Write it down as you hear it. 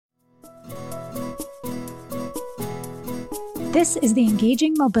This is the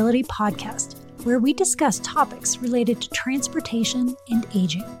Engaging Mobility Podcast, where we discuss topics related to transportation and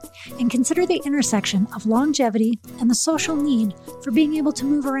aging, and consider the intersection of longevity and the social need for being able to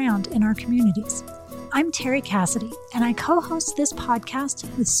move around in our communities. I'm Terry Cassidy, and I co-host this podcast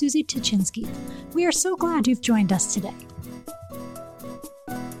with Susie Tuchinski. We are so glad you've joined us today.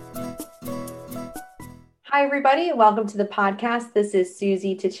 Hi, everybody, and welcome to the podcast. This is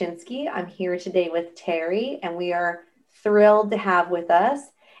Susie Tuchinski. I'm here today with Terry, and we are thrilled to have with us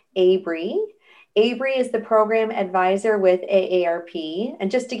Abri. Abri is the program advisor with AARP. And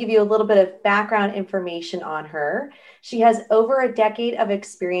just to give you a little bit of background information on her, she has over a decade of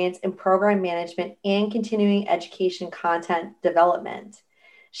experience in program management and continuing education content development.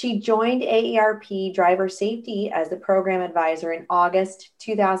 She joined AARP Driver Safety as the program advisor in August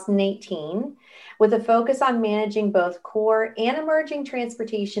 2018, with a focus on managing both core and emerging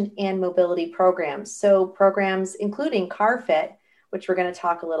transportation and mobility programs. So programs including CarFit, which we're going to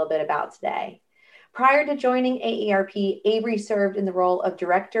talk a little bit about today. Prior to joining AARP, Abri served in the role of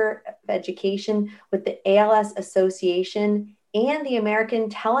Director of Education with the ALS Association and the American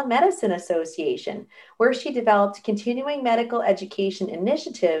Telemedicine Association, where she developed continuing medical education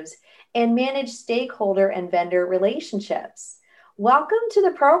initiatives and managed stakeholder and vendor relationships. Welcome to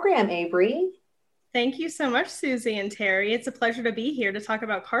the program, Abri. Thank you so much, Susie and Terry. It's a pleasure to be here to talk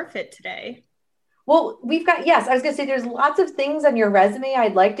about CarFit today. Well, I was going to say there's lots of things on your resume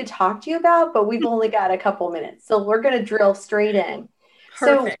I'd like to talk to you about, but we've only got a couple minutes. So we're going to drill straight in.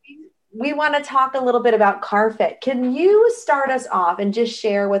 Perfect. So we want to talk a little bit about CarFit. Can you start us off and just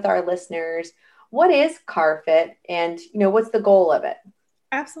share with our listeners, what is CarFit and what's the goal of it?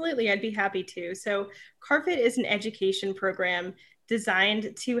 Absolutely, I'd be happy to. So CarFit is an education program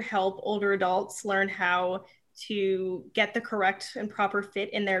designed to help older adults learn how to get the correct and proper fit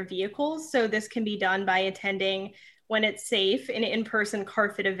in their vehicles. So this can be done by attending, when it's safe, an in-person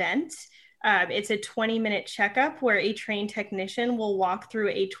CarFit event. It's a 20-minute checkup where a trained technician will walk through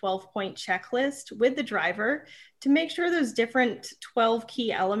a 12-point checklist with the driver to make sure those different 12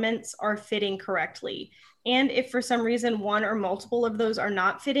 key elements are fitting correctly. And if for some reason one or multiple of those are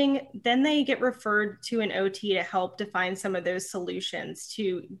not fitting, then they get referred to an OT to help define some of those solutions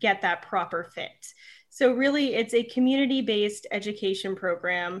to get that proper fit. So really, it's a community-based education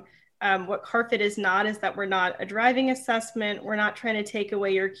program. What CarFit is that we're not a driving assessment. We're not trying to take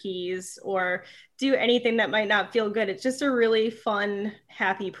away your keys or do anything that might not feel good. It's just a really fun,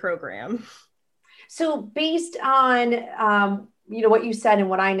 happy program. So based on what you said and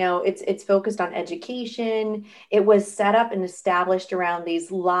what I know, it's focused on education. It was set up and established around these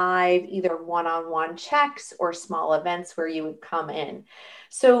live, either one-on-one checks or small events where you would come in.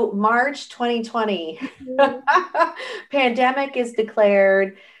 So March 2020, pandemic is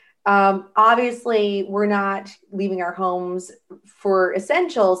declared. Obviously, we're not leaving our homes for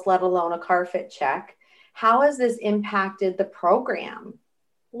essentials, let alone a CarFit check. How has this impacted the program?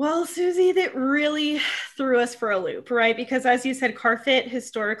 Well, Susie, that really threw us for a loop, right? Because as you said, CarFit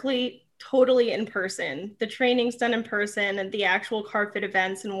historically totally in person. The training's done in person and the actual CarFit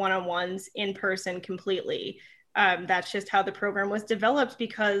events and one-on-ones in person completely. That's just how the program was developed,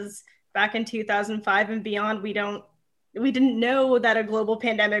 because back in 2005 and beyond, we didn't know that a global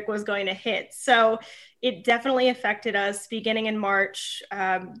pandemic was going to hit. So it definitely affected us beginning in March.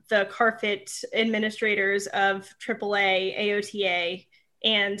 The CarFit administrators of AAA, AOTA,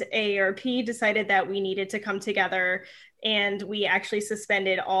 and AARP decided that we needed to come together, and we actually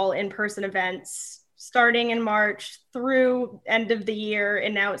suspended all in-person events starting in March through end of the year.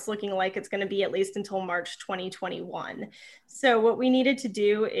 And now it's looking like it's going to be at least until March 2021. So what we needed to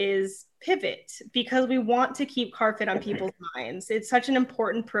do is pivot, because we want to keep CarFit on people's minds. It's such an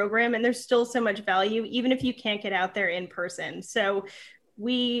important program, and there's still so much value, even if you can't get out there in person. So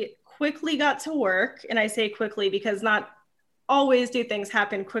we quickly got to work, and I say quickly because not always do things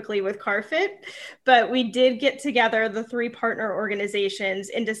happen quickly with CarFit, but we did get together, the three partner organizations,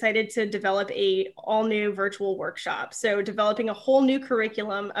 and decided to develop a all new virtual workshop. So developing a whole new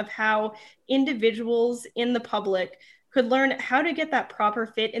curriculum of how individuals in the public could learn how to get that proper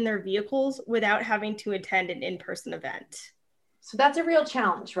fit in their vehicles without having to attend an in-person event. So that's a real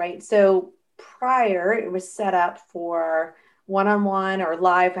challenge, right? So prior, it was set up for one-on-one or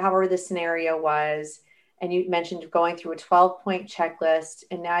live, however the scenario was. And you mentioned going through a 12-point checklist,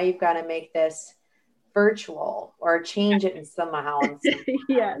 and now you've got to make this virtual or change it in somehow.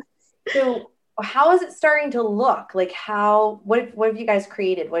 Yes. So how is it starting to look? Like what have you guys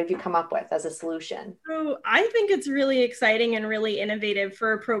created? What have you come up with as a solution? So I think it's really exciting and really innovative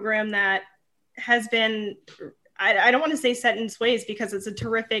for a program that has been, I don't want to say set in its ways because it's a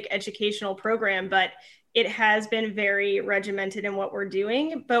terrific educational program, but it has been very regimented in what we're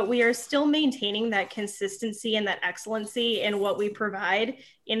doing, but we are still maintaining that consistency and that excellency in what we provide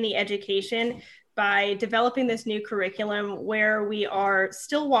in the education by developing this new curriculum where we are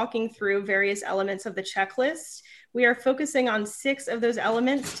still walking through various elements of the checklist. We are focusing on 6 of those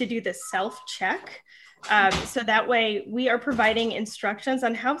elements to do the self-check. So that way we are providing instructions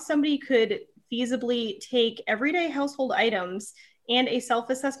on how somebody could feasibly take everyday household items and a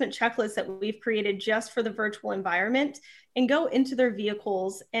self-assessment checklist that we've created just for the virtual environment and go into their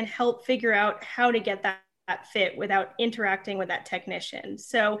vehicles and help figure out how to get that fit without interacting with that technician.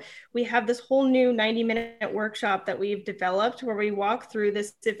 So we have this whole new 90-minute workshop that we've developed where we walk through this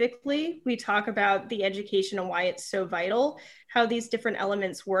specifically. We talk about the education and why it's so vital, how these different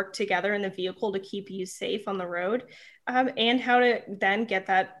elements work together in the vehicle to keep you safe on the road, and how to then get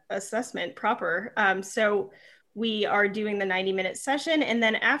that assessment proper. So we are doing the 90-minute session. And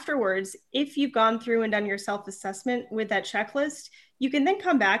then afterwards, if you've gone through and done your self-assessment with that checklist, you can then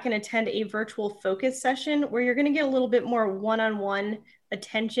come back and attend a virtual focus session where you're going to get a little bit more one-on-one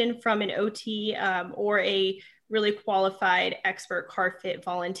attention from an OT or a really qualified expert car fit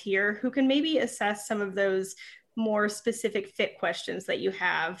volunteer who can maybe assess some of those more specific fit questions that you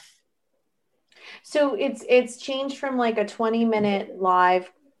have. So it's changed from like a 20-minute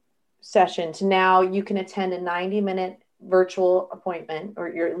live session to now you can attend a 90-minute virtual appointment or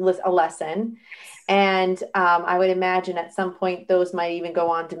a lesson. And I would imagine at some point those might even go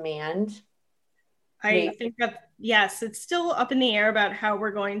on demand. I think that, yes, it's still up in the air about how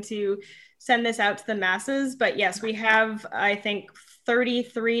we're going to send this out to the masses. But yes, we have, I think,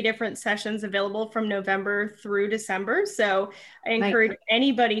 33 different sessions available from November through December. So I encourage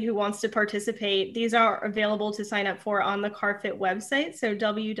anybody who wants to participate. These are available to sign up for on the CarFit website. So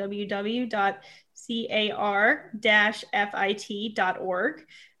www.car-fit.org.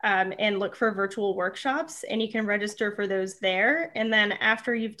 And look for virtual workshops, and you can register for those there. And then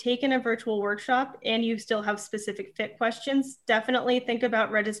after you've taken a virtual workshop and you still have specific fit questions, definitely think about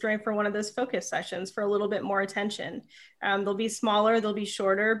registering for one of those focus sessions for a little bit more attention. They'll be smaller, they'll be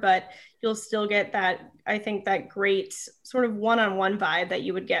shorter, but you'll still get that, I think, that great sort of one-on-one vibe that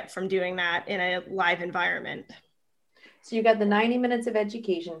you would get from doing that in a live environment. So you got the 90 minutes of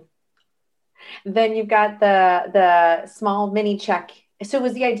education. Then you've got the small mini check. So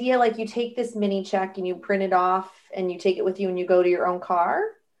was the idea like you take this mini check and you print it off and you take it with you and you go to your own car?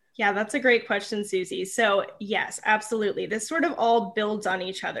 Yeah, that's a great question, Susie. So yes, absolutely. This sort of all builds on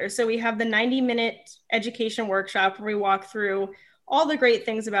each other. So we have the 90-minute education workshop where we walk through all the great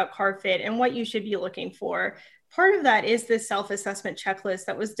things about CarFit and what you should be looking for. Part of that is this self-assessment checklist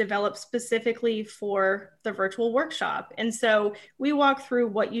that was developed specifically for the virtual workshop. And so we walk through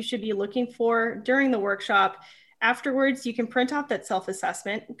what you should be looking for during the workshop. Afterwards, you can print off that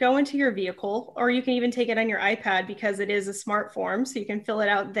self-assessment, go into your vehicle, or you can even take it on your iPad because it is a smart form, so you can fill it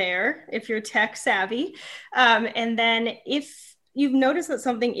out there if you're tech savvy. And then if you've noticed that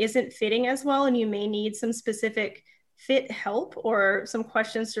something isn't fitting as well and you may need some specific fit help or some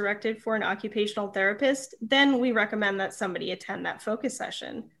questions directed for an occupational therapist, then we recommend that somebody attend that focus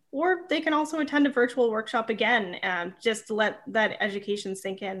session. Or they can also attend a virtual workshop again, just to let that education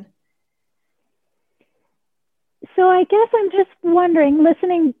sink in. So I guess I'm just wondering,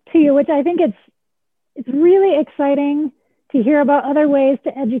 listening to you, which I think it's really exciting to hear about other ways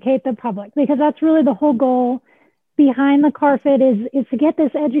to educate the public, because that's really the whole goal behind the CarFit is to get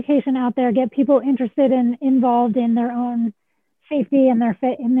this education out there, get people interested and involved in their own safety and their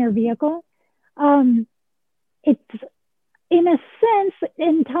fit in their vehicle. It's in a sense,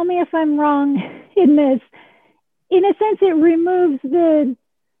 and tell me if I'm wrong in this, in a sense, it removes the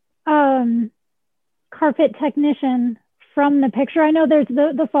CarFit technician from the picture. I know there's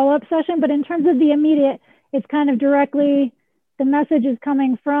the follow-up session, but in terms of the immediate, it's kind of directly, the message is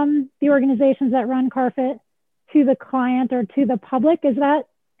coming from the organizations that run CarFit to the client or to the public. Is that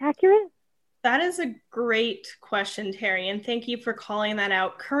accurate? That is a great question, Terry, and thank you for calling that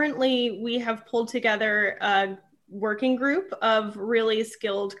out. Currently, we have pulled together a working group of really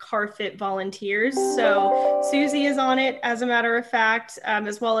skilled CarFit volunteers. So Susie is on it, as a matter of fact,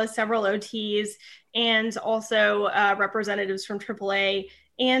 as well as several OTs and also representatives from AAA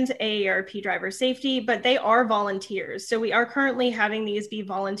and AARP Driver Safety, but they are volunteers. So we are currently having these be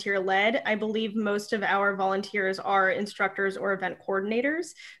volunteer-led. I believe most of our volunteers are instructors or event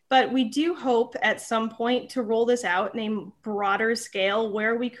coordinators, but we do hope at some point to roll this out in a broader scale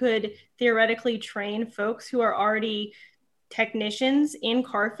where we could theoretically train folks who are already technicians in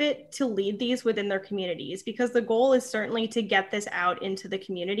CarFit to lead these within their communities, because the goal is certainly to get this out into the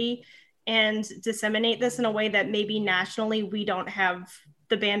community. and disseminate this in a way that maybe nationally we don't have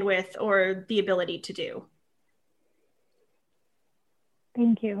the bandwidth or the ability to do.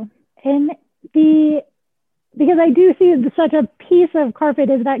 Thank you. And because I do see such a piece of CARFIT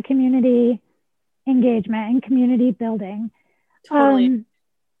is that community engagement and community building. Totally.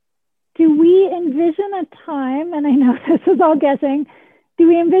 Do we envision a time, and I know this is all guessing, do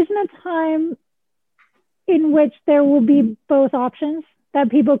we envision a time in which there will be both options that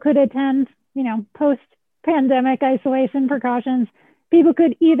people could attend, post-pandemic isolation precautions? People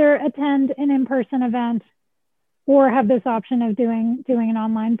could either attend an in-person event or have this option of doing an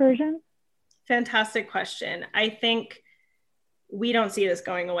online version? Fantastic question. I think we don't see this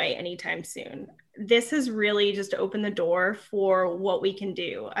going away anytime soon. This has really just opened the door for what we can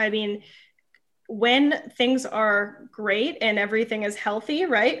do. I mean, when things are great and everything is healthy,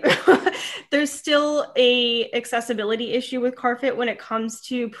 right? There's still a accessibility issue with CARFIT when it comes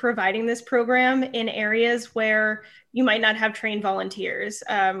to providing this program in areas where you might not have trained volunteers.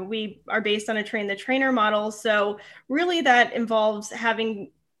 We are based on a train the trainer model. So really that involves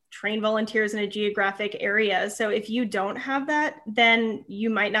having train volunteers in a geographic area. So if you don't have that, then you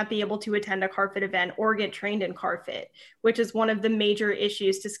might not be able to attend a CARFIT event or get trained in CARFIT, which is one of the major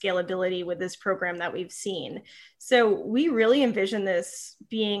issues to scalability with this program that we've seen. So we really envision this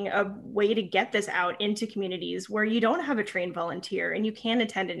being a way to get this out into communities where you don't have a trained volunteer and you can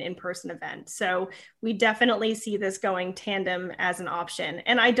attend an in-person event. So we definitely see this going tandem as an option.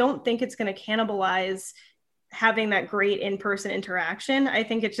 And I don't think it's going to cannibalize having that great in-person interaction. I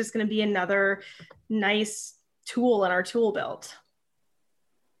think it's just going to be another nice tool in our tool belt.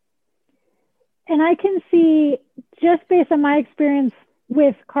 And I can see, just based on my experience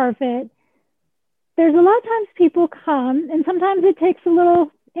with CARFIT, there's a lot of times people come, and sometimes it takes a little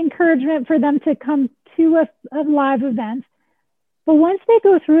encouragement for them to come to a live event. But once they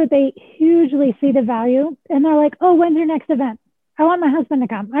go through it, they hugely see the value, and they're like, oh, when's your next event? I want my husband to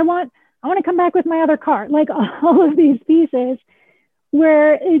come. I want to come back with my other car. Like all of these pieces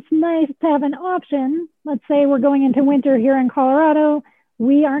where it's nice to have an option. Let's say we're going into winter here in Colorado.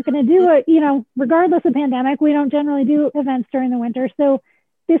 We aren't going to do it, regardless of pandemic, we don't generally do events during the winter. So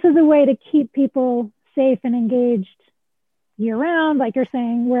this is a way to keep people safe and engaged year round, like you're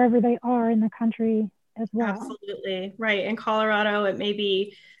saying, wherever they are in the country as well. Absolutely. Right. In Colorado, it may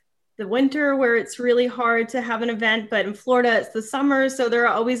be the winter where it's really hard to have an event, but in Florida, it's the summer. So there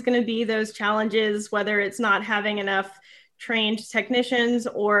are always going to be those challenges, whether it's not having enough trained technicians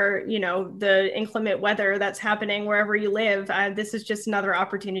or, the inclement weather that's happening wherever you live. This is just another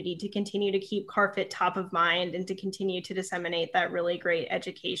opportunity to continue to keep CARFIT top of mind and to continue to disseminate that really great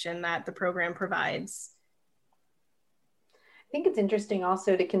education that the program provides. I think it's interesting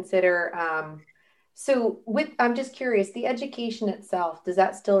also to consider, I'm just curious, the education itself, does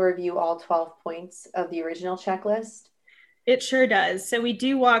that still review all 12 points of the original checklist? It sure does. So we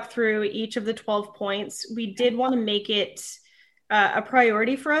do walk through each of the 12 points. We did want to make it a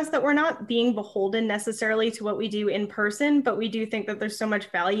priority for us that we're not being beholden necessarily to what we do in person, but we do think that there's so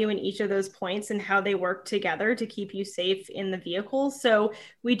much value in each of those points and how they work together to keep you safe in the vehicle. So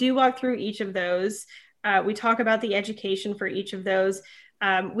we do walk through each of those. We talk about the education for each of those.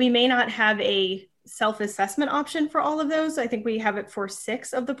 We may not have a self-assessment option for all of those. I think we have it for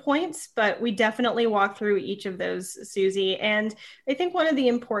 6 of the points, but we definitely walk through each of those, Susie. And I think one of the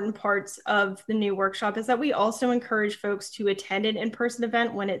important parts of the new workshop is that we also encourage folks to attend an in-person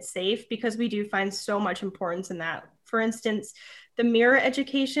event when it's safe, because we do find so much importance in that. For instance, the mirror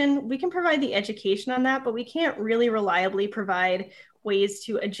education, we can provide the education on that, but we can't really reliably provide ways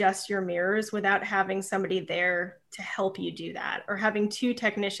to adjust your mirrors without having somebody there to help you do that, or having 2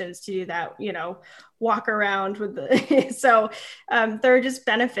 technicians to do that, walk around with the, so there are just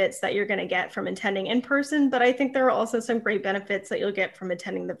benefits that you're going to get from attending in person, but I think there are also some great benefits that you'll get from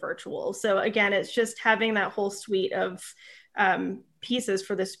attending the virtual. So again, it's just having that whole suite of pieces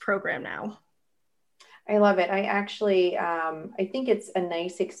for this program now. I love it. I actually, I think it's a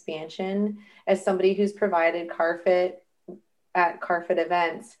nice expansion as somebody who's provided CARFIT at CARFIT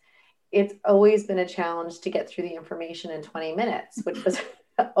events. It's always been a challenge to get through the information in 20 minutes, which was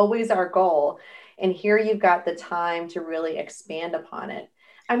always our goal. And here you've got the time to really expand upon it.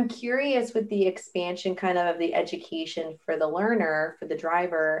 I'm curious with the expansion kind of the education for the learner, for the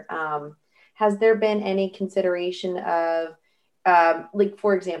driver, has there been any consideration of like,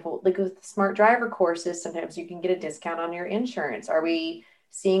 for example, like with smart driver courses, sometimes you can get a discount on your insurance. Are we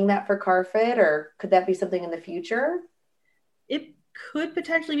seeing that for CARFIT, or could that be something in the future? It could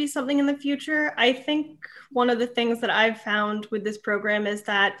potentially be something in the future. I think one of the things that I've found with this program is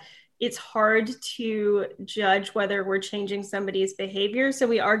that it's hard to judge whether we're changing somebody's behavior. So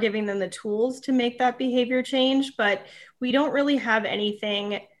we are giving them the tools to make that behavior change, but we don't really have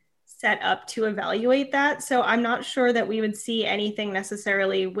anything set up to evaluate that. So I'm not sure that we would see anything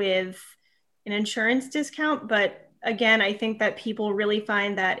necessarily with an insurance discount, but again, I think that people really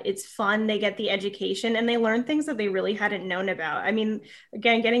find that it's fun. They get the education and they learn things that they really hadn't known about. I mean,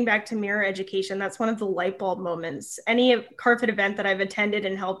 again, getting back to mirror education, that's one of the light bulb moments. Any CarFit event that I've attended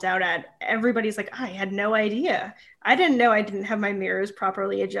and helped out at, everybody's like, I had no idea. I didn't know I didn't have my mirrors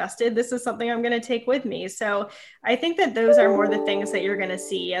properly adjusted. This is something I'm going to take with me. So I think that those are more the things that you're going to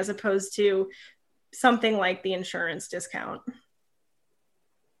see as opposed to something like the insurance discount.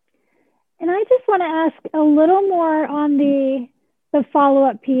 And I just want to ask a little more on the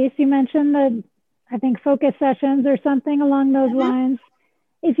follow-up piece. You mentioned the, I think, focus sessions or something along those lines.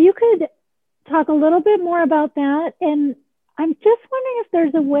 If you could talk a little bit more about that. And I'm just wondering if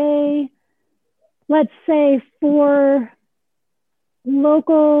there's a way, let's say, for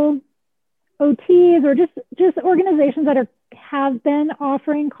local OTs or just organizations that have been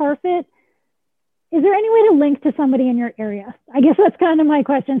offering CarFit, is there any way to link to somebody in your area? I guess that's kind of my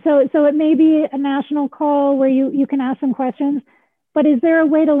question. So it may be a national call where you can ask some questions, but is there a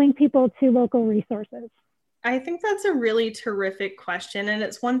way to link people to local resources? I think that's a really terrific question. And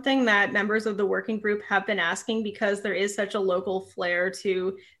it's one thing that members of the working group have been asking because there is such a local flair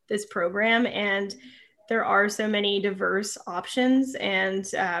to this program. And there are so many diverse options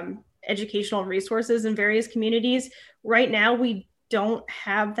and educational resources in various communities. Right now, we don't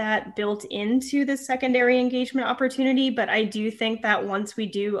have that built into the secondary engagement opportunity, but I do think that once we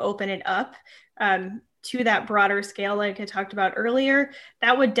do open it up to that broader scale, like I talked about earlier,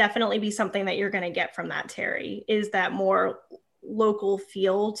 that would definitely be something that you're going to get from that, Terry, is that more local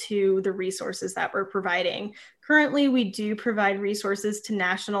feel to the resources that we're providing. Currently, we do provide resources to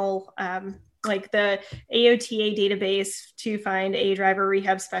national, like the AOTA database to find a driver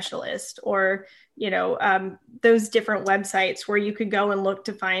rehab specialist, or those different websites where you could go and look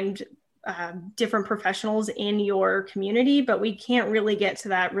to find different professionals in your community, but we can't really get to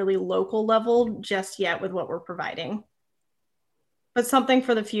that really local level just yet with what we're providing. But something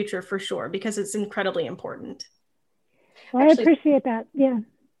for the future for sure, because it's incredibly important. Well, I appreciate that. Yeah.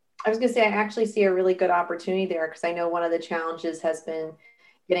 I was going to say, I actually see a really good opportunity there because I know one of the challenges has been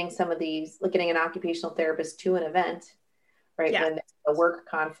getting getting an occupational therapist to an event, right? Yeah. When there's a work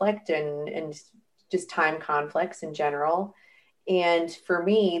conflict and just time conflicts in general. And for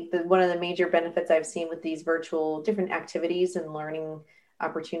me, one of the major benefits I've seen with these virtual different activities and learning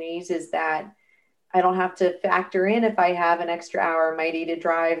opportunities is that I don't have to factor in if I have an extra hour, my day to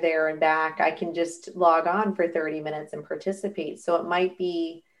drive there and back. I can just log on for 30 minutes and participate. So it might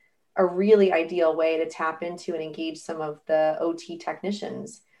be a really ideal way to tap into and engage some of the OT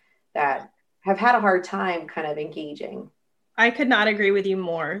technicians that have had a hard time kind of engaging. I could not agree with you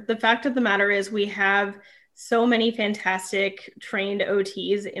more. The fact of the matter is we have so many fantastic trained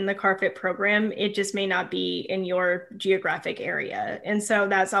OTs in the CarFit program. It just may not be in your geographic area. And so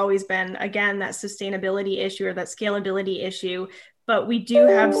that's always been, again, that sustainability issue or that scalability issue. But we do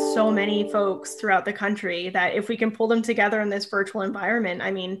have so many folks throughout the country that if we can pull them together in this virtual environment,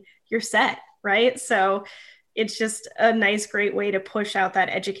 I mean, you're set, right? So it's just a nice, great way to push out that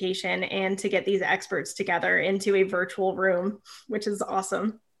education and to get these experts together into a virtual room, which is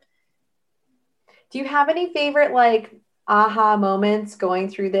awesome. Do you have any favorite aha moments going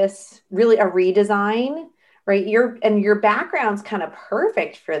through this, really a redesign, right? Your background's kind of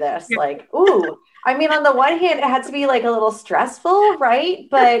perfect for this. Yeah. Ooh, I mean, on the one hand, it had to be a little stressful, right?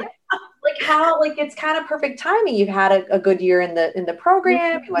 But it's kind of perfect timing. You've had a good year in the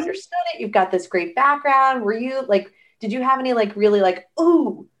program. You understood it. You've got this great background. Were you did you have any really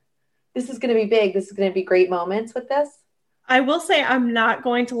ooh, this is going to be big. This is going to be great moments with this? I will say I'm not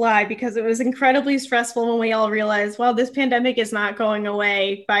going to lie, because it was incredibly stressful when we all realized, well, this pandemic is not going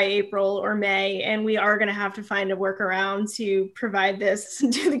away by April or May, and we are going to have to find a workaround to provide this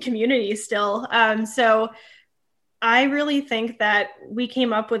to the community still. So I really think that we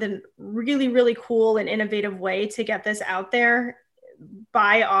came up with a really, really cool and innovative way to get this out there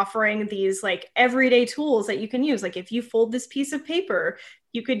by offering these everyday tools that you can use. If you fold this piece of paper,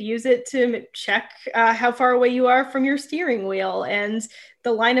 you could use it to check how far away you are from your steering wheel and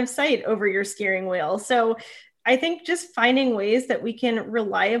the line of sight over your steering wheel. So I think just finding ways that we can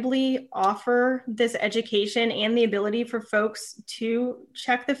reliably offer this education and the ability for folks to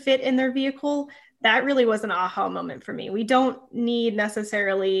check the fit in their vehicle, that really was an aha moment for me. We don't need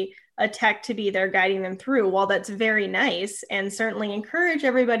necessarily a tech to be there guiding them through. While that's very nice and certainly encourage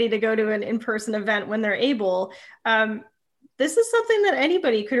everybody to go to an in-person event when they're able, this is something that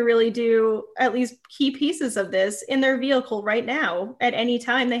anybody could really do, at least key pieces of this in their vehicle right now. At any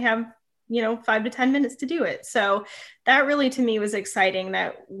time, they have 5 to 10 minutes to do it. So that really, to me, was exciting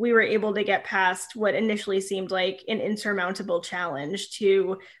that we were able to get past what initially seemed like an insurmountable challenge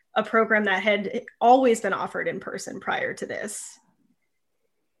to a program that had always been offered in person prior to this.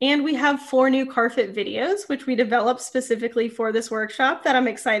 And we have 4 new CarFit videos, which we developed specifically for this workshop that I'm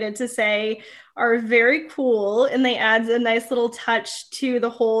excited to say are very cool. And they add a nice little touch to the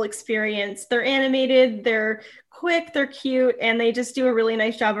whole experience. They're animated, they're quick, they're cute, and they just do a really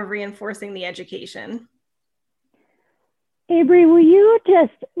nice job of reinforcing the education. Avery, will you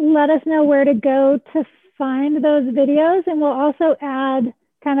just let us know where to go to find those videos? And we'll also add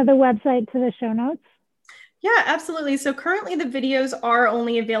kind of the website to the show notes. Yeah, absolutely. So currently the videos are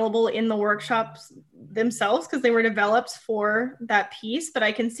only available in the workshops themselves because they were developed for that piece, but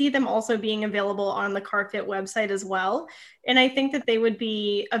I can see them also being available on the CarFit website as well. And I think that they would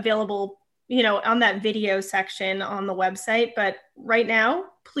be available, on that video section on the website. But right now,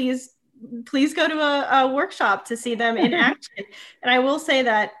 please go to a workshop to see them in action. And I will say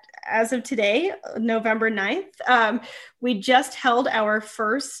that as of today, November 9th, we just held our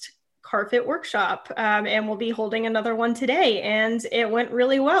first CarFit workshop, and we'll be holding another one today. And it went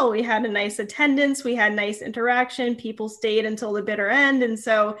really well. We had a nice attendance. We had nice interaction. People stayed until the bitter end. And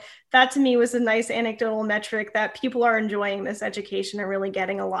so that to me was a nice anecdotal metric that people are enjoying this education and really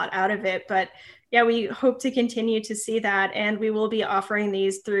getting a lot out of it. But yeah, we hope to continue to see that. And we will be offering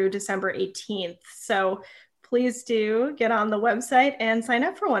these through December 18th. So please do get on the website and sign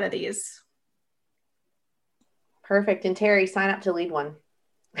up for one of these. Perfect. And Terry, sign up to lead one.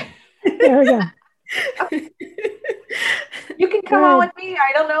 There we go. You can come on with me.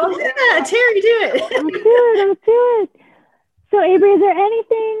 I don't know. Yeah, Terry, do it. Let's do it. So Avery, is there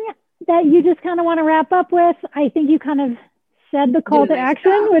anything that you just kind of want to wrap up with? I think you kind of said the call to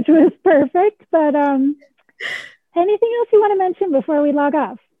action, which was perfect, but anything else you want to mention before we log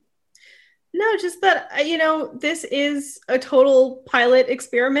off? No, just that, this is a total pilot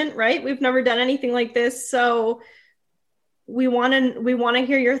experiment, right? We've never done anything like this. So we want to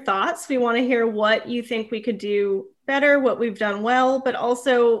hear your thoughts. We want to hear what you think we could do better, what we've done well, but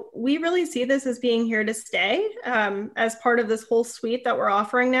also we really see this as being here to stay as part of this whole suite that we're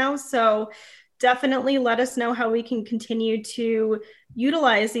offering now. So definitely let us know how we can continue to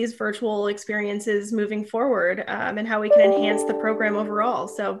utilize these virtual experiences moving forward, and how we can enhance the program overall.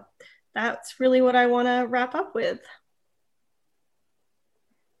 So that's really what I want to wrap up with.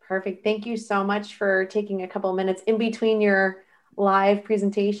 Perfect. Thank you so much for taking a couple of minutes in between your live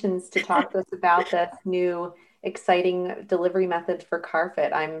presentations to talk to us about this new exciting delivery method for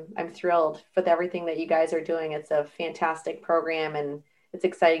CarFit. I'm thrilled with everything that you guys are doing. It's a fantastic program and it's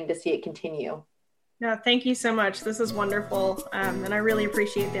exciting to see it continue. No, thank you so much. This is wonderful. And I really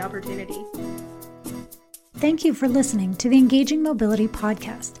appreciate the opportunity. Thank you for listening to the Engaging Mobility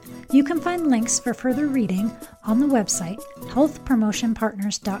Podcast. You can find links for further reading on the website,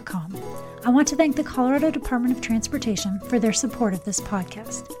 healthpromotionpartners.com. I want to thank the Colorado Department of Transportation for their support of this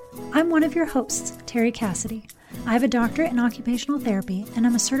podcast. I'm one of your hosts, Terry Cassidy. I have a doctorate in occupational therapy, and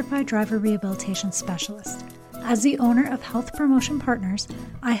I'm a certified driver rehabilitation specialist. As the owner of Health Promotion Partners,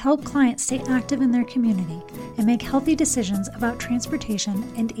 I help clients stay active in their community and make healthy decisions about transportation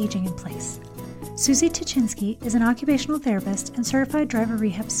and aging in place. Susie Tuchinski is an occupational therapist and certified driver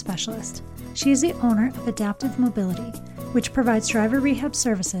rehab specialist. She is the owner of Adaptive Mobility, which provides driver rehab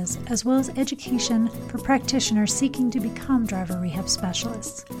services as well as education for practitioners seeking to become driver rehab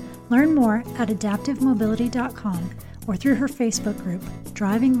specialists. Learn more at adaptivemobility.com or through her Facebook group,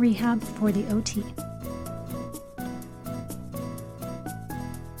 Driving Rehab for the OT.